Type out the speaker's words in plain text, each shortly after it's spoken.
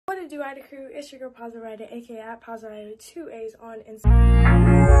do, Ida crew? It's your girl positivelyida, aka at positivelyida 2 A's on Instagram.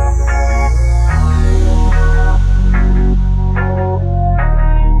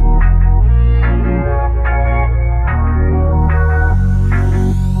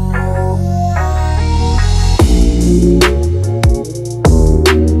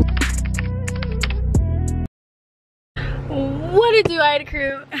 What it do, Ida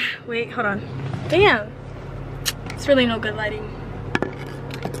crew? Wait, hold on. Damn, it's really no good lighting.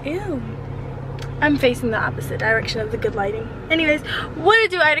 Ew. I'm facing the opposite direction of the good lighting. Anyways, what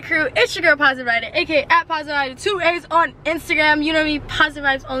it do, Ida crew? It's your girl positivelyida, aka at positivelyida 2 A's on Instagram. You know me, positive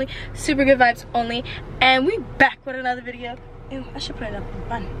vibes only, super good vibes only, and we back with another video. Ew, I should put it up in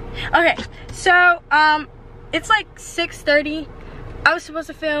fun. Okay, so it's like 6:30. I was supposed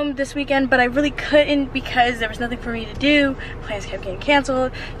to film this weekend, but I really couldn't because there was nothing for me to do. Plans kept getting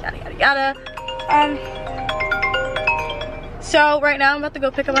canceled, yada yada yada. So right now I'm about to go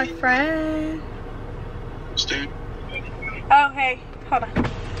pick up my friend. Oh hey, hold on.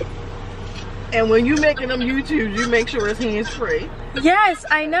 And when you making them YouTubes, you make sure it's hands-free. Yes,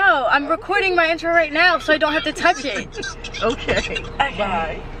 I know. I'm recording my intro right now, so I don't have to touch it. Okay.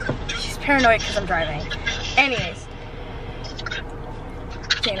 Bye. She's paranoid because I'm driving. Anyways.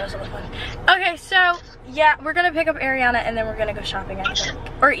 Okay, so yeah, we're gonna pick up Ariana and then we're gonna go shopping, I think,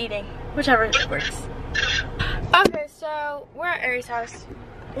 or eating, whichever works. Okay, so we're at Ari's house.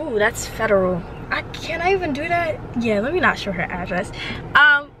 Ooh, that's federal. Can I even do that? Yeah, let me not show her address.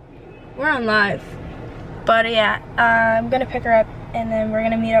 We're on live, but yeah, I'm gonna pick her up and then we're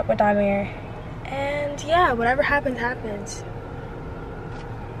gonna meet up with Damir, and yeah, whatever happens happens.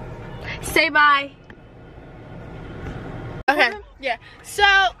 Say bye. Okay, yeah, so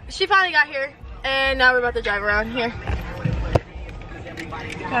she finally got here and now we're about to drive around here.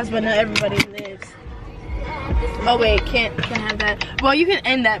 That's where not everybody lives. Oh wait, can't have that. Well, you can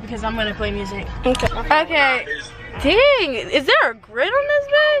end that because I'm gonna play music. Okay. Dang, is there a grid on this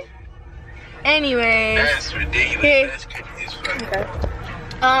bed? Anyways. That's ridiculous. Here. That's crazy as fuck. Okay.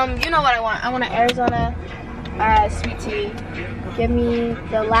 You know what I want? I want an Arizona sweet tea. Give me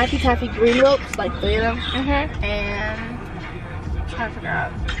the Laffy Taffy green ropes, like 3 of them. And I'm trying to figure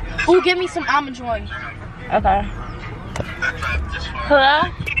out. Ooh, give me some almond joy. Okay. Hello?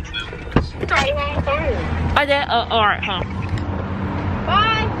 I did. Alright, huh?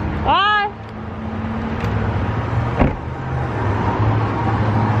 Bye. Bye.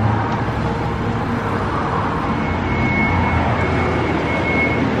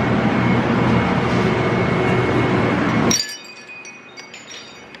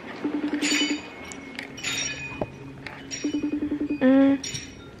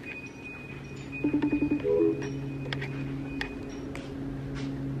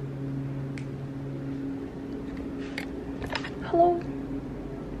 Hello?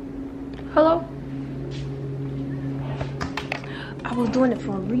 Hello? I was doing it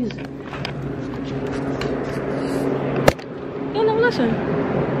for a reason. You never listen. I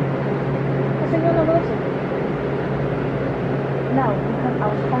said you never listen. No, because I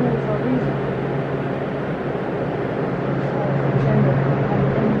was calling it for a reason.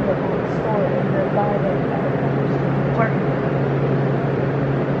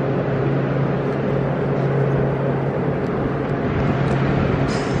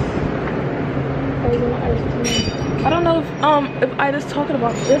 I don't know if Ida's talking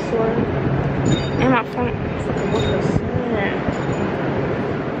about this one. And my phone. What was that?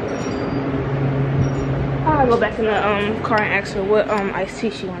 I'll go back in the car and ask her what iced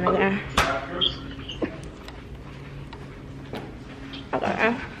tea she wanted there. I gotta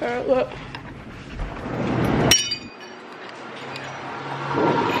ask her. Look.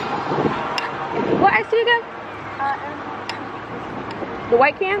 What iced tea again? The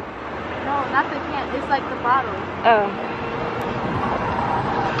white can? No, not the can. It's like the bottle. Oh.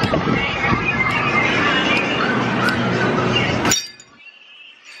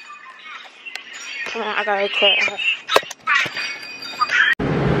 Come on, I gotta quit.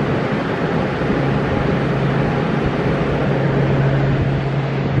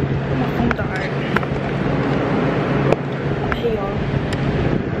 My phone died. Hey y'all.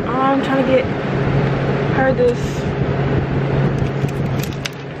 I'm trying to get her this.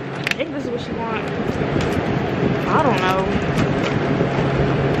 I think this is what she wants. I don't know.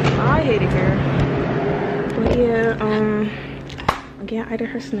 I hate it here. But yeah, again, I did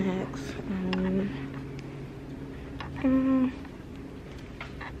her snacks.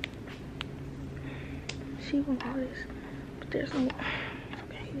 She wants all this, but there's no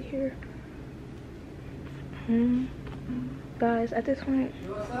okay here. Guys, at this point.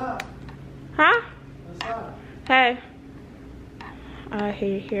 What's up? Huh? What's up? Hey. I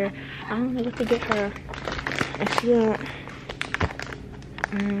hate it here. I don't know what to get her. And she don't.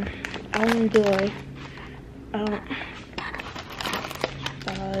 I don't enjoy. I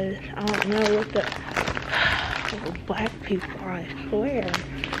don't know what the black people are. I swear.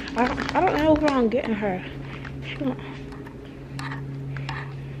 I don't know where I'm getting her. She don't.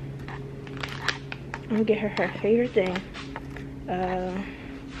 I'm gonna get her favorite thing.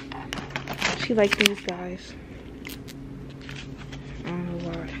 She likes these guys. I don't know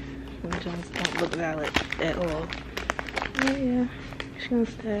why. Those Jones don't look valid at all. Oh yeah, she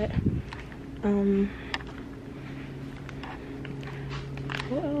wants that.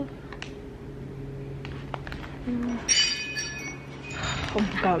 What else? Oh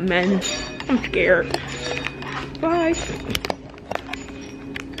my god, men. I'm scared. Bye.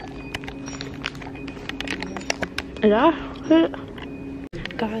 Yeah.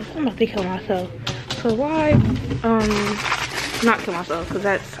 Guys, I'm about to kill myself. So why, not kill myself, because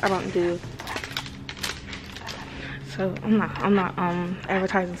that's, I don't do. So I'm not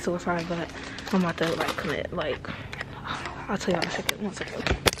advertising suicide, but I'm about to like commit, like, I'll tell you in a second, 1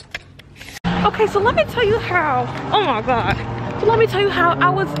 second. Okay, so let me tell you how, oh my god. So let me tell you how I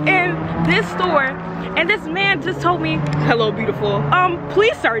was in this store and this man just told me, hello beautiful,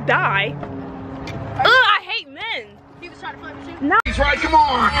 please sir, die. Ugh, I hate men. He was trying to flirt with you? No. He's right, come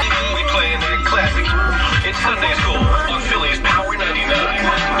on. We playing that classic. It's Sunday school on Philly's Power 99.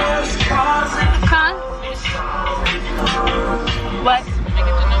 Huh? What?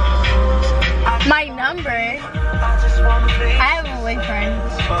 My number? I have a boyfriend.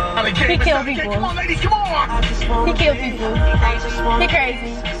 He kills people. Come on, ladies, come on. He kills people. He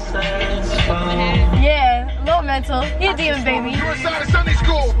crazy. Yeah, a little mental. He a demon baby. You inside of Sunday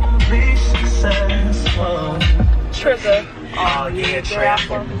school. Trigger. Oh yeah, trap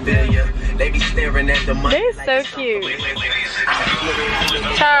familiar. They be staring at the money. They're so cute.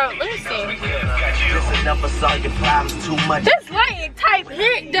 Child, let me see. This lighting type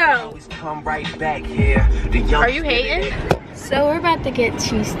hit though. Come right back here. Are you hating? So we're about to get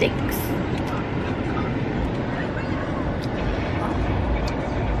 2 steaks.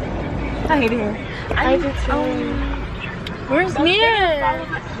 I hate it here. I do too. Where's Mia?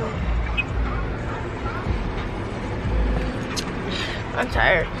 I'm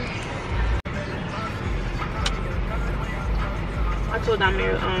tired. I told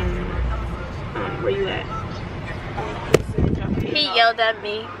Damir, where you at? He yelled at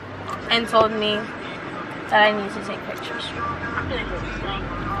me and told me that I need to take pictures.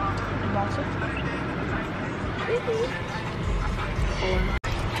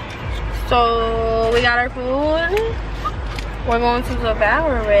 So we got our food. We're going to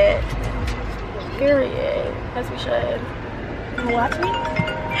devour it. Period. As we should. You watch me?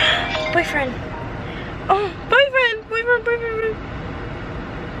 Boyfriend. Oh, boyfriend.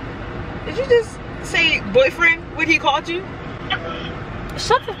 Did you just say boyfriend when he called you?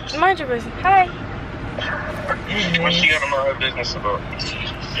 Shut the, mind your business. Hi. What's she got to know her business about?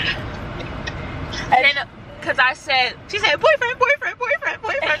 Because I said, she said boyfriend.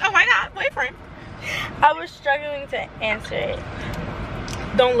 Oh my god, boyfriend. I was struggling to answer it.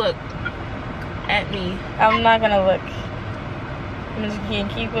 Don't look at me. I'm not gonna look. I'm just gonna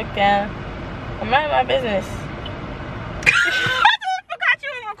keep looking down. I'm minding my business.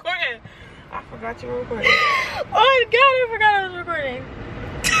 I forgot you were recording. Oh my god, I forgot I was recording.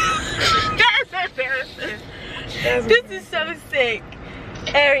 That's embarrassing. This is so sick.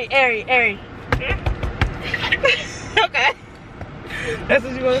 Airy. Okay. That's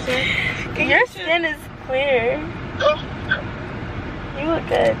what you want to say? Your skin is clear. You look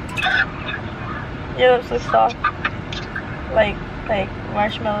good. Your lips look soft. Like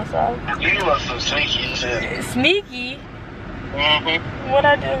marshmallow soft. You look so sneaky, too. Sneaky? Mm-hmm. What'd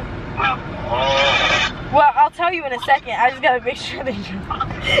I do? Well, I'll tell you in a second. I just gotta make sure that you.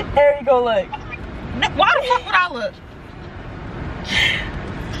 There you go, look. Why the fuck would I look?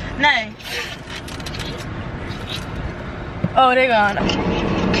 Nay. Oh, they're gone.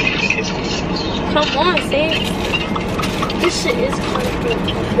 Come on, Saint. This shit is kind of good.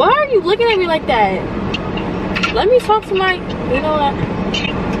 Why are you looking at me like that? Let me talk to my. You know what?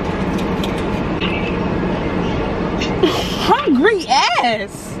 Hungry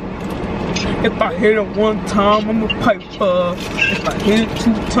ass. If I hit it 1 time, I'm a piper. If I hit it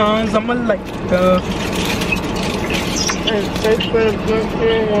 2 times, I'm a lighter.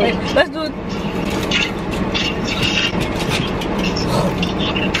 Let's do it.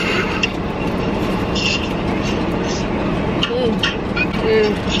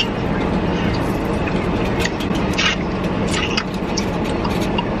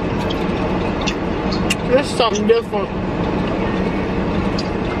 This is something different.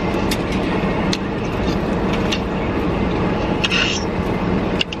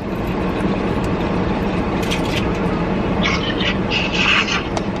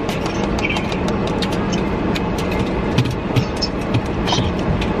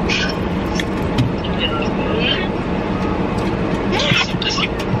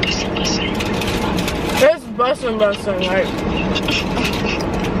 about something, right?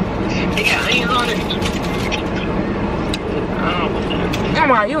 They got onions on it.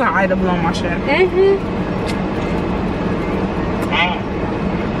 Come on, you got Ida blow my shit.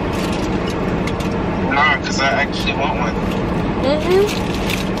 Nah, because I actually want one.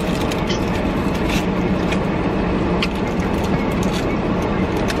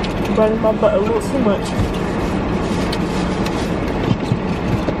 Burning my butt a little too much.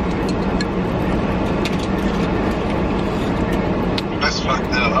 That's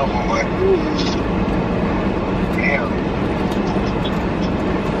fucked up. I want one. Damn.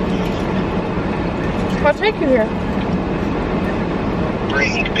 I'll take you here.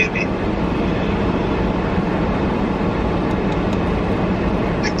 Bring, baby.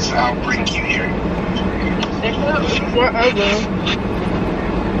 I'll bring you here. Whatever.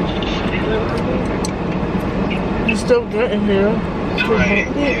 You still getting here. Right,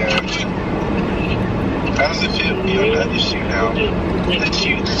 yeah. How does it feel to be on the other shoe now? The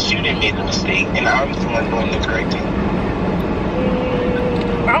shoe didn't make the mistake, and I was the one doing the correct thing.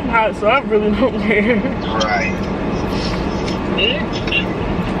 I'm hot, so I really don't care. Right.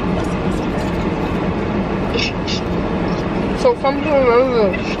 So come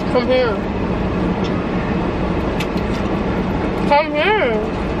here, come here. Come here.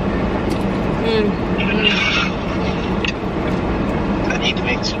 I need to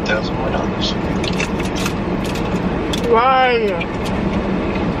make $2,000 more. Why?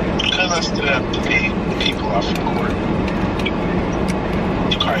 Because I still have to pay people off in court.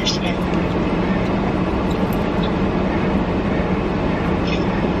 The car accident.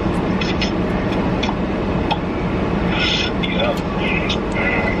 Yep.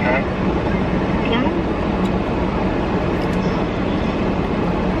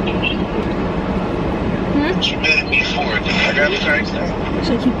 What you mad at me for? I got the car accident.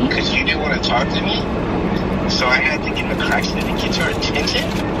 Because you didn't want to talk to me? So I had to get in the car accident to get your attention?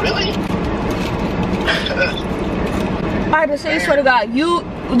 Really? Ida, say, swear to God,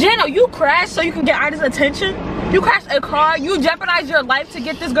 Jano, you crashed so you can get Ida's attention? You crashed a car, you jeopardized your life to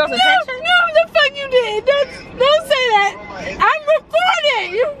get this girl's attention? No, the fuck you did. Don't say that. I'm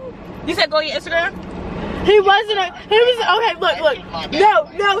recording. You said go on your Instagram? He was okay, look.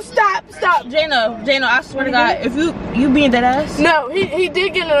 No, stop. Jano, I swear to God, if you being dead ass? No, he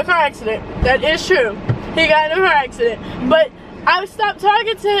did get in a car accident. That is true. He got in a car accident. But I stopped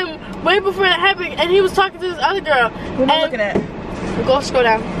talking to him way before that happened, and he was talking to this other girl. What am I looking at? Go scroll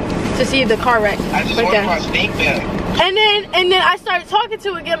down to see the car wreck. I just want my snake back. And then I started talking to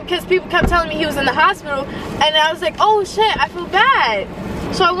him again because people kept telling me he was in the hospital, and I was like, oh shit, I feel bad.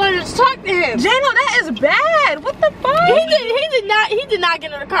 So I wanted to talk to him. Jano, that is bad. What the fuck? He did not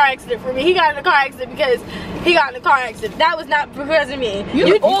get in a car accident for me. He got in a car accident because he got in a car accident. That was not because of me.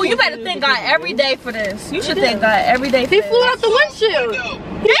 You better thank God every day for this. You should thank God every day for He this. flew out the windshield.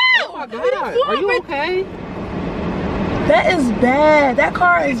 Yeah. Oh my God. Are you okay? That is bad. That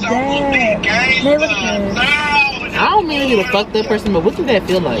car is bad. They look good. I don't mean to be a fucked up person, but what did that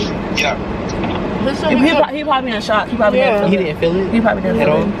feel like? Yeah. He probably in a shock. He probably didn't He feel it. didn't feel it? He probably didn't at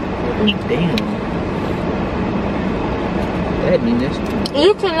feel all? it. Damn. That mean this.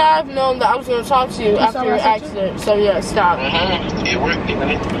 You could not have known that I was going to talk to you after your accident. So yeah, stop. It worked, didn't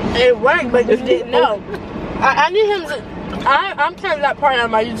it? It worked, but you didn't know. I need him to. I'm cutting that part out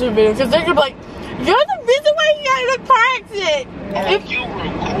of my YouTube video because they're gonna be like, "You're the reason why you got in a car accident." If you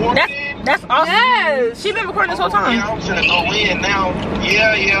recorded. That's awesome. Yes. She been recording this whole time. Yeah, I'm gonna go in now.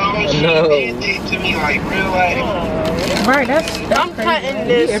 Yeah, she No. did it to me like real life. Right, that's I'm crazy. cutting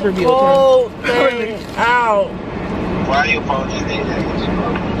this ever be whole thing out. Why you apologize? I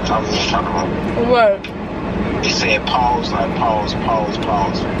was talking about. What? It said pause, like pause.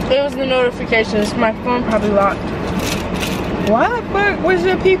 It was the notifications. My phone probably locked. Why the fuck was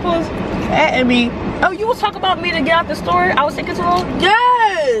your people's at me? Oh, you was talking about me to get out the store? I was thinking too long?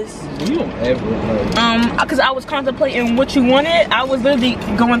 Yes. You don't ever know. Because I was contemplating what you wanted. I was literally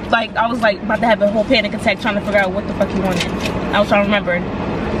going, like, I was like about to have a whole panic attack trying to figure out what the fuck you wanted. I was trying to remember.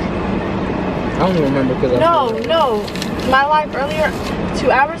 I don't even remember because No. My life earlier,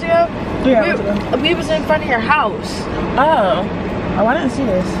 2 hours ago, we was in front of your house. Oh, I didn't see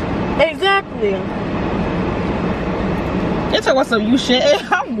this. Exactly. They talk about some you shit.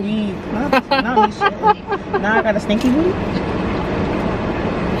 I'm weak. Not me shit. Now I got a stinky boot.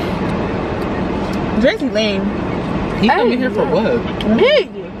 Drizzy lame. He coming here for what? Hey.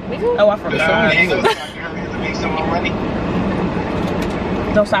 Oh, I forgot. You gonna talk earlier to make some more money?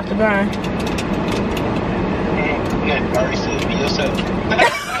 Don't stop the grind. Yeah, I already said be yourself.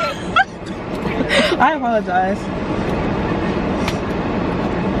 I apologize.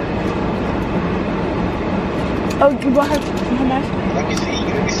 Oh, you bought her how much? Let me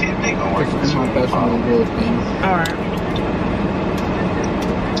see if they gonna work. It's my personal growth thing. Alright.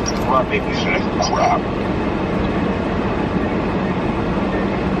 My baby's gonna crop.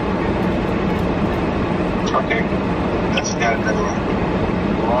 Okay. That's got another one.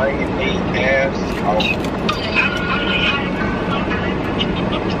 Lion, 8 calves.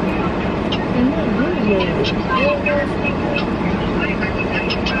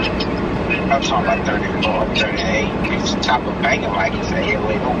 I'm talking about 34, 38. It's the top of banging like it's say, hey,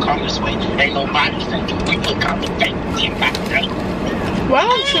 ain't no come this way. Ain't nobody say, we put conversation. Why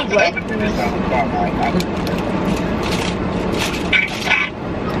don't you wait?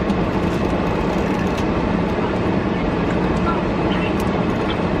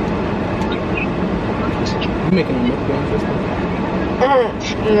 You making a mukbang system?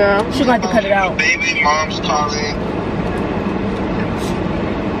 Yeah. She'd like to cut it out. Baby, mom's calling.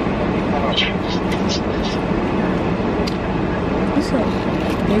 He said,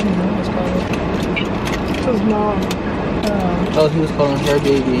 baby mom was calling. His mom. Oh, he was calling her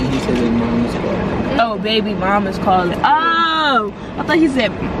baby and he said his mom was calling. Oh, baby mom is calling. Oh, I thought he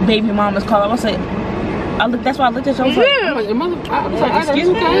said baby mom is calling. I was like, that's why I looked at you. I was like, I'm like, your mother, I was like, excuse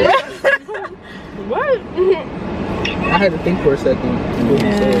me? What? I had to think for a second. What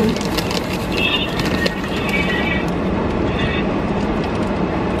he said.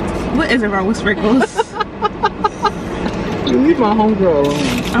 What is it wrong with sprinkles? You leave my homegirl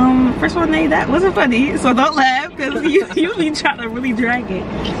alone. First of all, Nate, that wasn't funny, so don't laugh because you be trying to really drag it.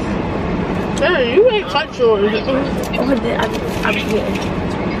 Hey, you ain't cut yours. Oh, I'm getting.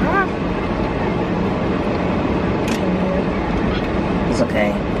 It's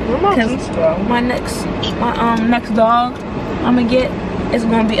okay. Because my next dog I'm gonna get is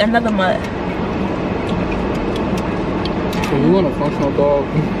gonna be another mutt. So you want a functional dog,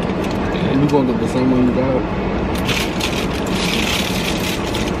 and you gonna get the same one you got.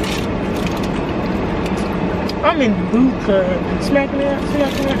 I'm in the boot club. Smacking it out.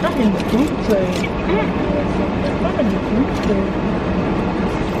 I'm in the boot club. I'm in the boot club.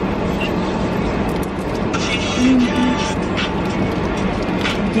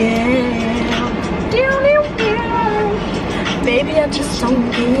 Yeah. Baby, I just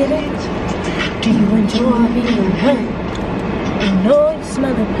don't get it. Do you enjoy being wet? I know you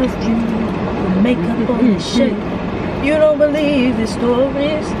smell the perfume, the makeup on your shirt. You don't believe the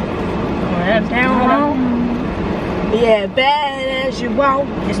stories. Yeah, bad as you want,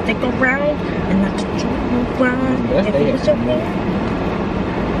 you stick around and not to joke around. If it's okay.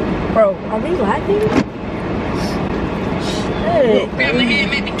 Bro, are we laughing? Shit. Grab my hand,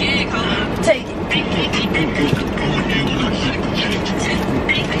 make the gag, huh? Take it.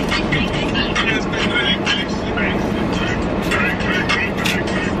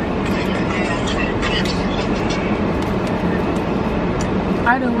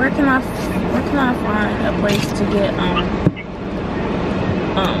 Either where can I find a place to get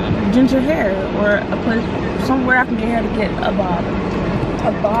ginger hair, or a place somewhere I can get hair to get a bob.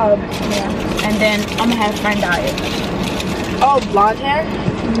 A bob. Yeah. And then I'm gonna have a friend dye it. Oh, blonde hair?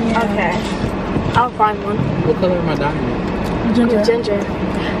 Yeah. Okay. I'll find one. What color am I dyeing? Ginger. Ginger.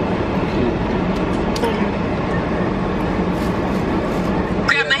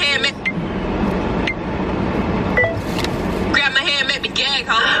 Grab my hand, make me gag,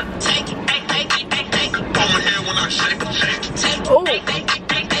 huh? Take it, take it. Pull my hand when I shake it. Take it, Oh. take it.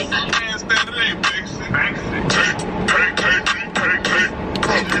 Hands that it ain't fixing. Take.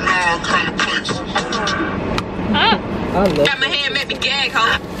 Put me in all kind of places. I love Grab my hand, make me gag,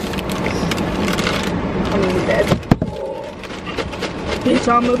 huh? I need that. Bitch,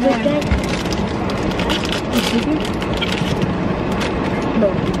 I'm a big gang. You sleeping? No,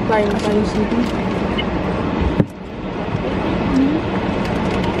 are you sleeping?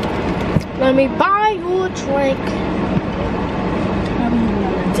 Let me buy you a drink.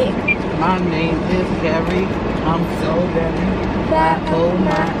 My name is Gary. I'm so very. Oh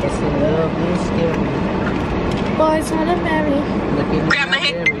my, it's a little bit scary. Boys wanna marry. Looking Grab my at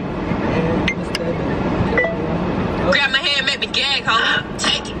hand. Gary. Grab my hand, make me gag, huh?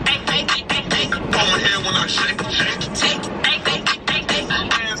 Take it, take it. Pull my hand when I shake it. Take it, take it.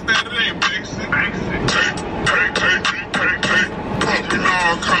 Hands that it ain't fixing. Take. Put me in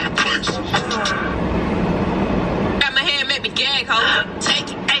all kind of places. Grab my hand, make me gag, huh? Take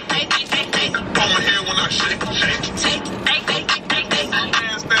it, take it. Pull my hand when I shake it. Take it, take it.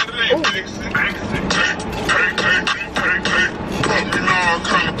 Hands that it ain't fixing. Take. Put me in all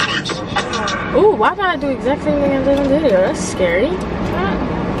kind of places. Ooh, why did I do the exact same thing I did in the video? That's scary.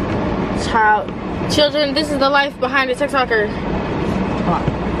 Child. Children, this is the life behind a TikToker.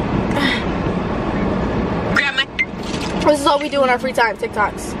 Grab my This is all we do in our free time,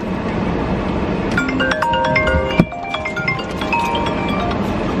 TikToks.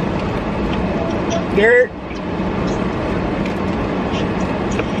 Gert.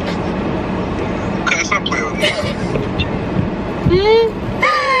 Okay, stop playing with me.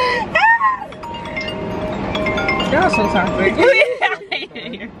 Y'all so toxic.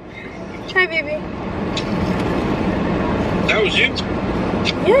 Try, baby. That was you?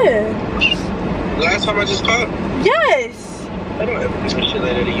 Yeah. Last time I just called? Yes. I don't ever do some shit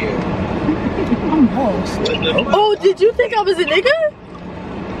like that again. Oh, did you think I was a nigga?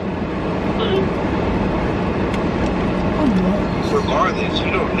 Regardless,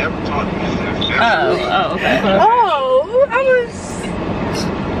 you don't never talk to me. Oh, okay. Oh, I was.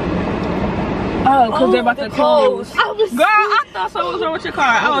 Oh, because they're about to close. I was. Girl, I thought something was wrong with your car.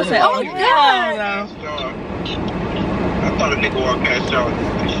 I was saying, oh, God. no. I thought a nigga walked past y'all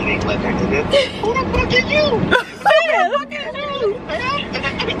and she ain't like that nigga. Who the fuck are you? Yeah, look at you.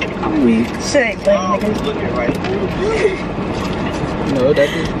 I'm weak. Shit ain't Oh, looking like. No, that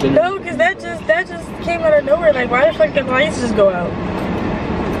just didn't. No, because that just came out of nowhere. Like, why the fuck did the lights just go out?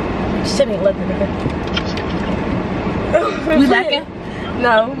 Shit ain't looking nigga. We lacking?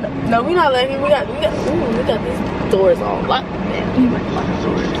 No, we not lacking. We got these doors all locked.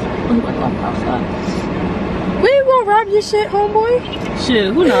 We ain't gonna rob your shit, homeboy.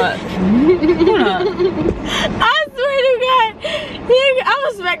 Shit, who not? Who not? I swear to God, I'ma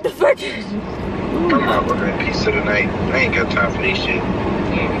smack the fuck out of you. I'm not working at pizza tonight. I ain't got time for this shit. You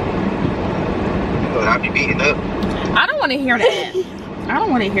know, I be beating up. I don't want to hear that. I don't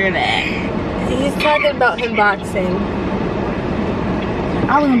want to hear that. He's talking about him boxing.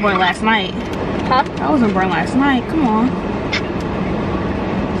 I wasn't born last night. Huh? I wasn't born last night. Come on.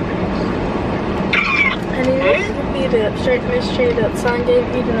 And he beat it up, straight up, Sunday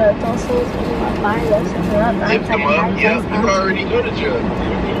beat it up, also my mind left it up. Lift them up. Yeah, you already go to jail.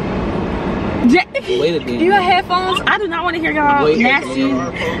 Wait a minute. Do you have headphones? I do not want to hear y'all Wait a nasty.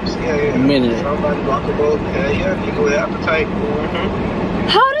 Yeah. A minute. Somebody walk a boat. Yeah, nigga with appetite.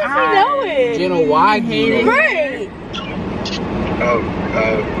 How does he know it? Jenna, why hate it? Right.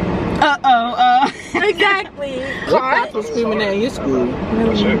 Exactly. What Caught. cops was screaming at in your school?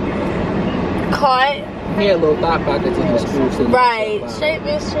 Caught. He had little thought pockets in his school. So Right. Straight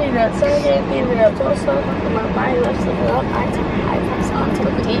bitch, straight up. Sunday beat it up. Also, my body left something up. I took a high pass on to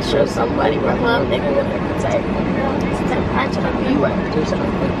the beach. Show somebody run up. Nigga with a protect. I took a view.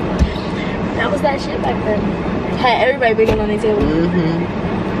 That was that shit back then. Had everybody begging on their table.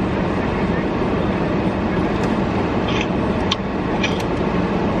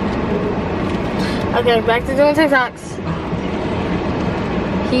 Okay, back to doing TikToks.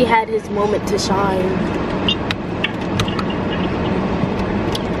 He had his moment to shine.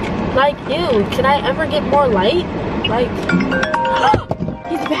 Like, ew, can I ever get more light? Like,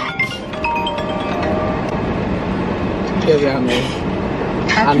 he's back. Yeah,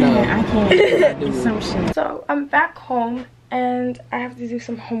 I know. I can't. Some shit. So I'm back home and I have to do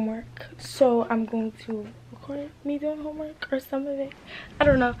some homework. So I'm going to record me doing homework or some of it. I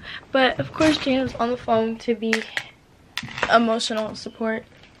don't know. But of course Jana's on the phone to be emotional support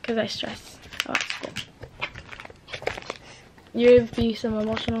because I stress about school. You'd be some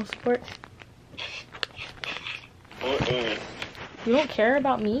emotional support? You don't care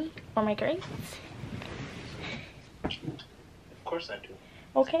about me or my grades? Of course I do.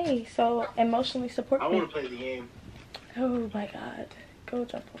 Okay, so emotionally support I me. want to play the game. Oh my god. Go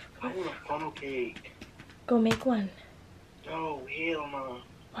jump off a I cliff. want a funnel cake. Go make one. No, hell no.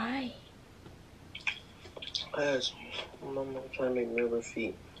 Why? Because I'm trying to make rubber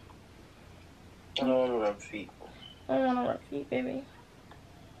feet. I don't want rubber feet. I don't want to rub feet, baby.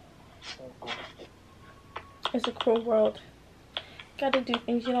 It's a cruel world. Gotta do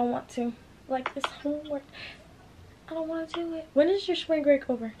things you don't want to. Like this homework. I don't want to do it. When is your spring break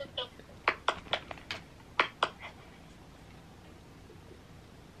over?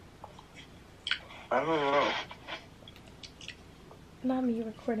 I don't know. Not me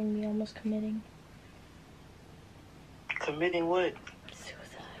recording me almost committing Committing what?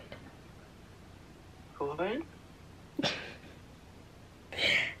 suicide. What?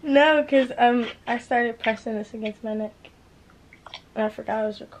 No, because I started pressing this against my neck. And I forgot I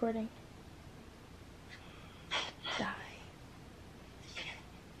was recording. Die.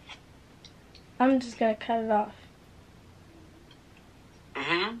 I'm just gonna cut it off.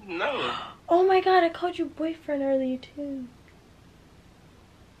 No. Oh my god, I called you boyfriend earlier too.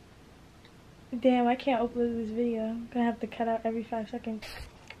 Damn, I can't upload this video. I'm gonna have to cut out every 5 seconds.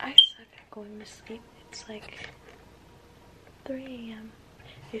 I suck at going to sleep. It's like 3 a.m.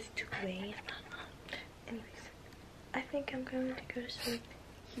 It's 2 a.m. Anyways, I think I'm going to go to sleep.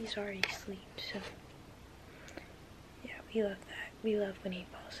 He's already asleep, so yeah, we love that. We love when he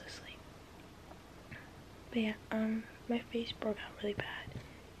falls asleep. But yeah, my face broke out really bad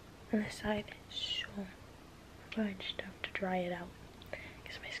on the side, so I just have to dry it out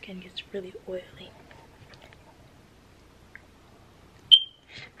because my skin gets really oily.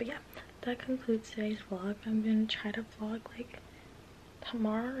 But yeah, that concludes today's vlog. I'm gonna try to vlog like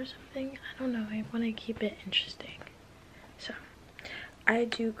tomorrow or something. I don't know, I want to keep it interesting. So I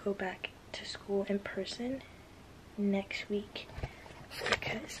do go back to school in person next week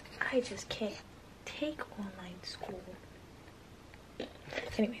because I just can't take online school.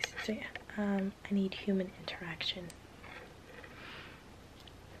 Anyways, so yeah, I need human interaction.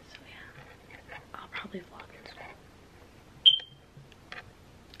 So yeah, I'll probably vlog in school.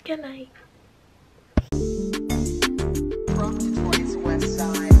 Good night.